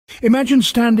Imagine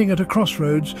standing at a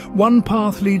crossroads. One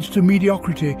path leads to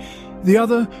mediocrity, the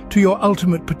other to your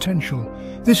ultimate potential.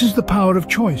 This is the power of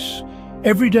choice.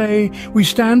 Every day, we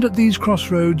stand at these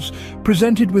crossroads,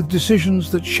 presented with decisions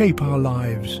that shape our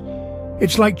lives.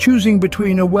 It's like choosing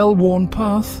between a well-worn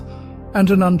path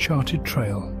and an uncharted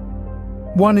trail.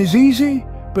 One is easy,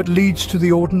 but leads to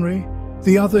the ordinary.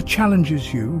 The other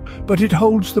challenges you, but it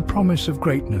holds the promise of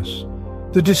greatness.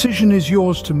 The decision is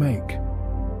yours to make.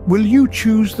 Will you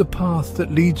choose the path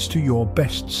that leads to your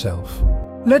best self?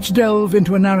 Let's delve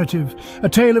into a narrative, a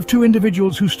tale of two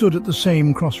individuals who stood at the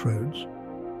same crossroads.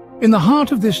 In the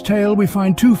heart of this tale, we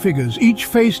find two figures, each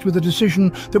faced with a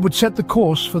decision that would set the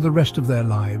course for the rest of their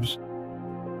lives.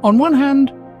 On one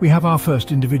hand, we have our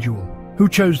first individual, who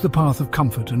chose the path of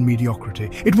comfort and mediocrity.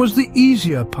 It was the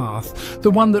easier path, the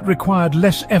one that required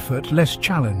less effort, less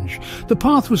challenge. The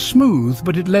path was smooth,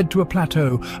 but it led to a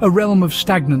plateau, a realm of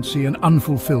stagnancy and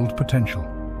unfulfilled potential.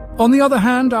 On the other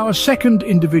hand, our second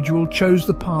individual chose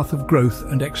the path of growth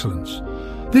and excellence.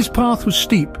 This path was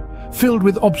steep, filled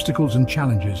with obstacles and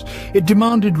challenges. It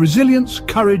demanded resilience,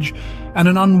 courage, and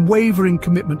an unwavering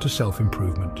commitment to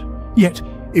self-improvement. Yet,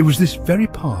 it was this very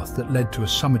path that led to a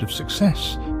summit of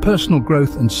success, personal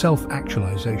growth and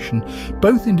self-actualization.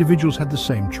 Both individuals had the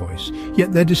same choice,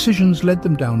 yet their decisions led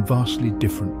them down vastly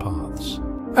different paths.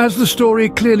 As the story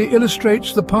clearly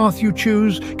illustrates, the path you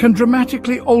choose can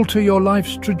dramatically alter your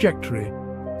life's trajectory.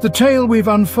 The tale we've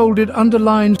unfolded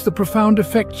underlines the profound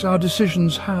effects our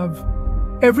decisions have.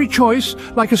 Every choice,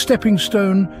 like a stepping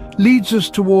stone, leads us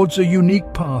towards a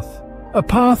unique path, a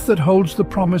path that holds the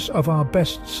promise of our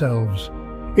best selves.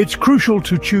 It's crucial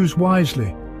to choose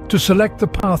wisely, to select the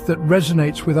path that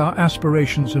resonates with our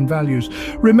aspirations and values.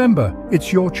 Remember,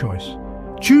 it's your choice.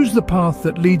 Choose the path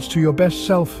that leads to your best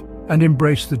self and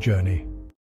embrace the journey.